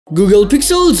Google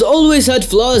Pixels always had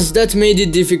flaws that made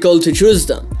it difficult to choose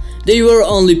them. They were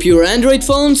only pure Android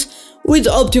phones with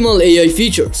optimal AI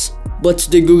features. But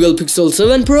the Google Pixel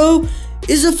 7 Pro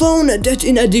is a phone that,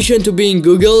 in addition to being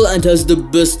Google and has the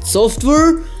best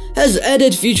software, has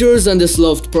added features and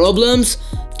solved problems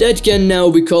that can now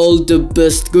be called the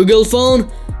best Google phone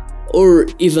or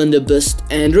even the best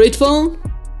Android phone.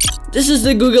 This is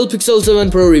the Google Pixel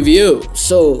 7 Pro review,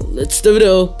 so let's do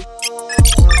it.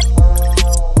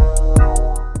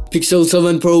 Pixel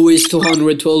 7 Pro weighs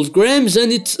 212 grams and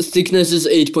its thickness is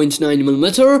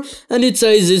 8.9mm and its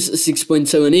size is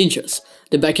 6.7 inches.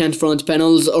 The back and front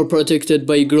panels are protected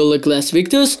by Gorilla Glass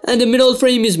Victus and the middle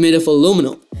frame is made of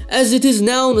aluminum. As it is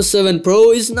known, the 7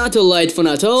 Pro is not a light phone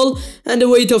at all and the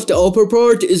weight of the upper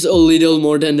part is a little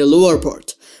more than the lower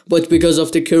part. But because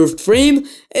of the curved frame,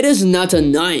 it is not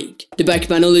annoying. The back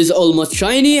panel is almost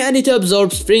shiny and it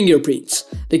absorbs fingerprints.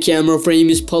 The camera frame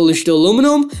is polished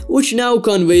aluminum, which now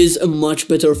conveys a much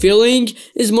better feeling,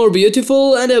 is more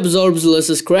beautiful and absorbs less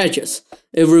scratches.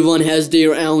 Everyone has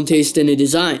their own taste in the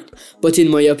design, but in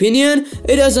my opinion,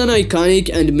 it has an iconic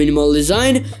and minimal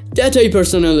design that I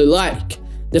personally like.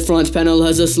 The front panel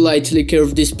has a slightly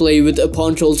curved display with a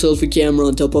punch-hole selfie camera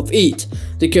on top of it.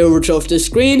 The curvature of the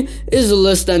screen is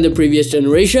less than the previous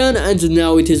generation and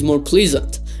now it is more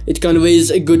pleasant. It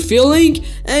conveys a good feeling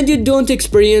and you don't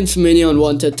experience many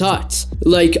unwanted thoughts.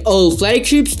 Like all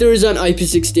flagships, there is an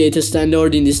IP68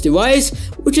 standard in this device,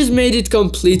 which has made it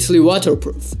completely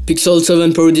waterproof. Pixel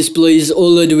 7 Pro displays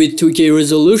OLED with 2K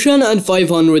resolution and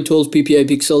 512 ppi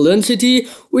pixel density,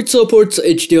 which supports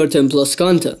HDR10+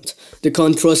 content. The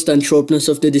contrast and sharpness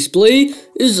of the display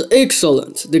is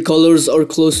excellent. The colors are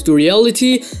close to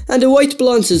reality and the white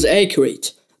balance is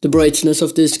accurate. The brightness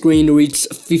of the screen reaches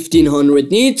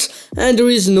 1500 nits and there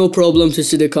is no problem to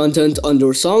see the content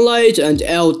under sunlight and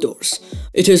outdoors.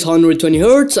 It is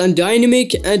 120Hz and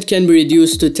dynamic and can be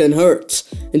reduced to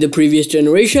 10Hz. In the previous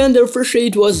generation, the refresh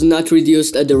rate was not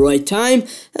reduced at the right time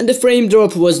and the frame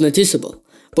drop was noticeable.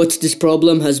 But this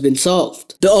problem has been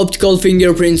solved. The optical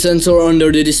fingerprint sensor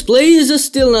under the display is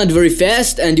still not very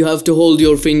fast and you have to hold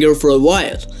your finger for a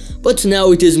while. But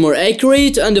now it is more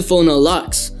accurate and the phone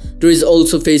unlocks. There is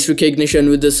also face recognition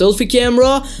with the selfie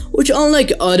camera, which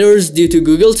unlike others due to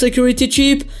Google's security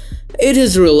chip, it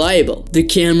is reliable. The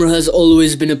camera has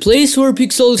always been a place where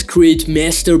Pixels create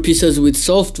masterpieces with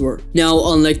software.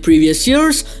 Now, unlike previous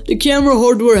years, the camera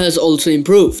hardware has also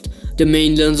improved. The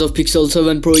main lens of Pixel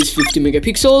 7 Pro is 50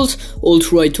 megapixels,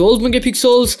 ultra-wide 12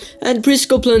 megapixels, and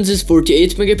periscope lens is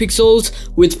 48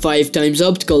 megapixels with 5 times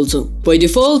optical zoom. By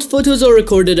default, photos are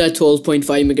recorded at 12.5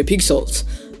 megapixels.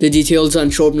 The details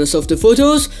and sharpness of the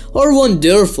photos are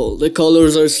wonderful. The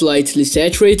colors are slightly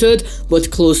saturated but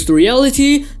close to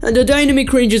reality and the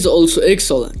dynamic range is also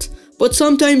excellent. But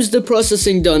sometimes the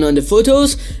processing done on the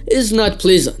photos is not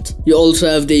pleasant. You also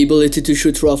have the ability to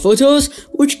shoot raw photos,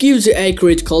 which gives you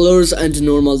accurate colors and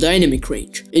normal dynamic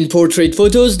range. In portrait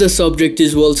photos, the subject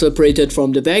is well separated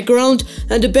from the background,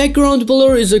 and the background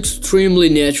blur is extremely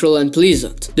natural and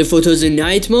pleasant. The photos in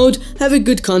night mode have a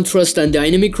good contrast and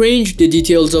dynamic range, the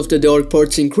details of the dark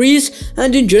parts increase,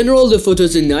 and in general the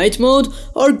photos in night mode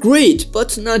are great,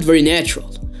 but not very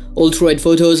natural. Ultra-wide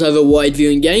photos have a wide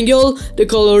viewing angle, the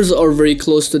colors are very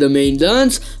close to the main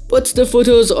lens, but the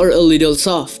photos are a little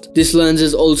soft. This lens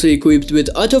is also equipped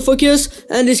with autofocus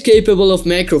and is capable of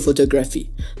macro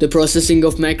photography. The processing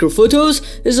of macro photos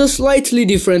is slightly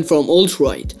different from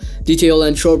ultra-wide. Detail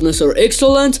and sharpness are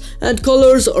excellent and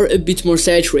colors are a bit more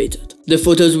saturated. The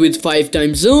photos with 5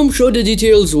 times zoom show the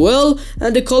details well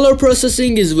and the color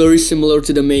processing is very similar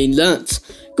to the main lens.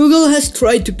 Google has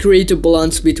tried to create a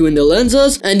balance between the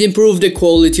lenses and improve the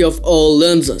quality of all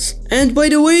lenses. And by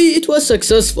the way, it was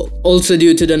successful. Also,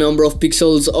 due to the number of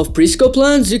pixels of periscope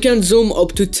lens, you can zoom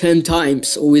up to 10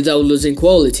 times without losing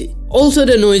quality. Also,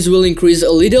 the noise will increase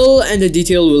a little and the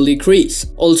detail will decrease.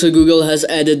 Also, Google has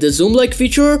added the zoom-like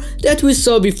feature that we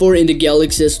saw before in the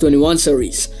Galaxy S21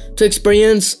 series to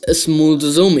experience a smooth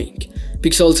zooming.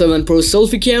 Pixel 7 Pro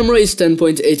selfie camera is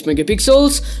 10.8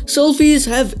 megapixels, selfies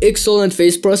have excellent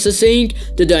face processing,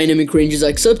 the dynamic range is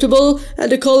acceptable,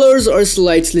 and the colors are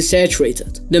slightly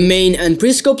saturated. The main and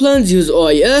periscope lens use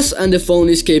OIS and the phone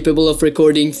is capable of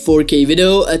recording 4K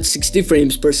video at 60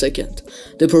 frames per second.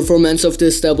 The performance of the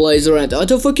stabilizer and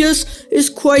autofocus is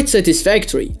quite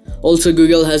satisfactory. Also,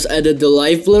 Google has added the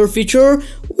live blur feature,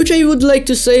 which I would like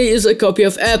to say is a copy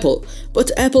of Apple,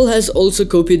 but Apple has also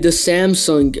copied the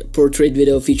Samsung portrait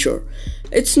video feature.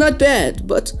 It's not bad,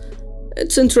 but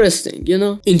it's interesting, you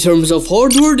know. In terms of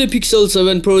hardware, the Pixel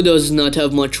 7 Pro does not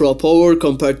have much raw power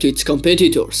compared to its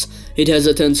competitors. It has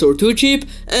a Tensor 2 chip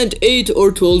and 8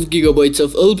 or 12 GB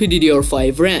of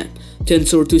LPDDR5 RAM.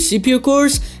 Tensor 2 CPU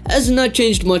cores has not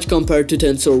changed much compared to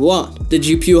Tensor 1. The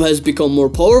GPU has become more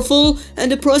powerful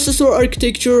and the processor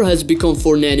architecture has become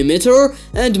 4nm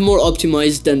and more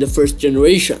optimized than the first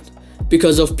generation.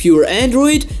 Because of pure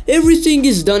Android, everything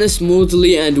is done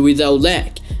smoothly and without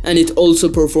lag, and it also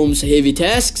performs heavy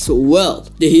tasks well.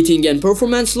 The heating and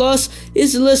performance loss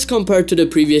is less compared to the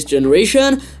previous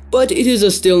generation, but it is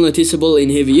still noticeable in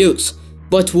heavy use.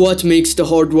 But what makes the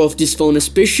hardware of this phone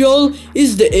special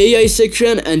is the AI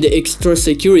section and the extra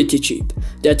security chip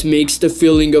that makes the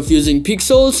feeling of using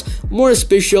Pixels more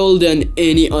special than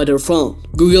any other phone.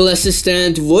 Google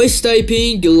Assistant, voice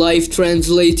typing, live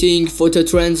translating, photo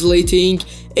translating,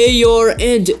 AR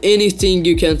and anything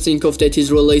you can think of that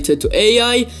is related to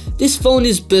AI, this phone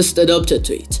is best adapted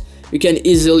to it. You can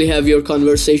easily have your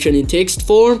conversation in text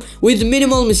form with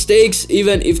minimal mistakes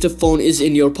even if the phone is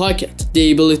in your pocket.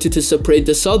 The ability to separate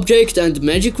the subject and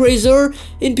magic eraser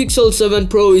in Pixel 7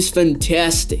 Pro is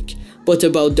fantastic. But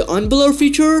about the unblur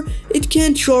feature, it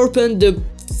can't sharpen the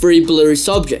very blurry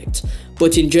subject.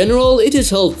 But in general, it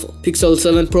is helpful. Pixel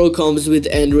 7 Pro comes with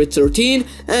Android 13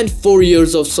 and 4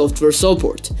 years of software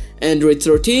support. Android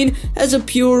 13 has a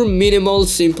pure, minimal,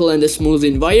 simple and smooth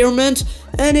environment,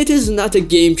 and it is not a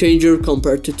game changer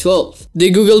compared to 12. The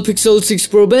Google Pixel 6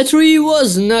 Pro battery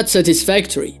was not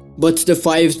satisfactory, but the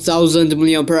 5000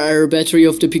 mAh battery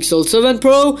of the Pixel 7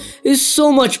 Pro is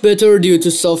so much better due to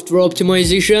software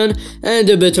optimization and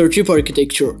a better chip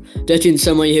architecture, that in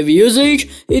semi-heavy usage,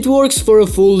 it works for a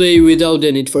full day without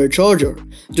the need for a charger.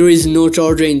 There is no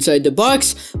charger inside the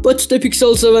box, but the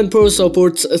Pixel 7 Pro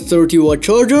supports a 30-watt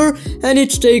charger and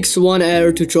it takes 1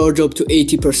 hour to charge up to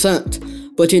 80%.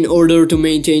 But in order to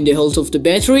maintain the health of the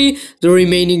battery, the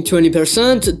remaining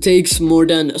 20% takes more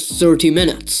than 30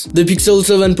 minutes. The Pixel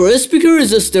 7 Pro speaker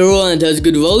is a stereo and has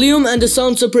good volume, and the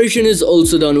sound separation is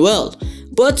also done well.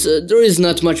 But there is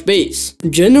not much bass.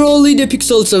 Generally, the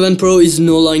Pixel 7 Pro is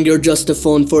no longer just a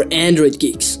phone for Android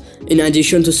geeks. In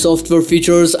addition to software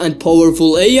features and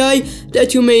powerful AI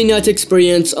that you may not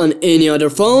experience on any other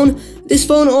phone, this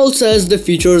phone also has the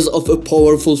features of a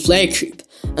powerful flagship.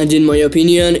 And in my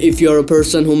opinion, if you are a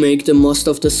person who makes the most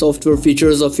of the software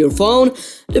features of your phone,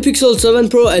 the Pixel 7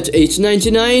 Pro at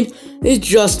 $899 is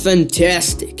just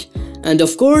fantastic. And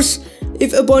of course,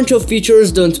 if a bunch of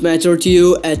features don't matter to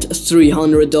you at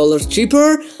 $300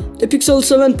 cheaper, the Pixel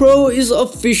 7 Pro is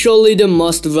officially the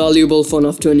most valuable phone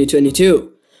of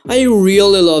 2022. I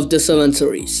really love the 7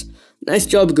 series. Nice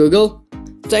job, Google.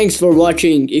 Thanks for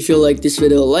watching. If you like this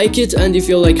video, like it, and if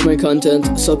you like my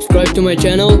content, subscribe to my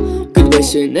channel. Goodbye,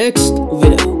 see you next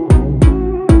video.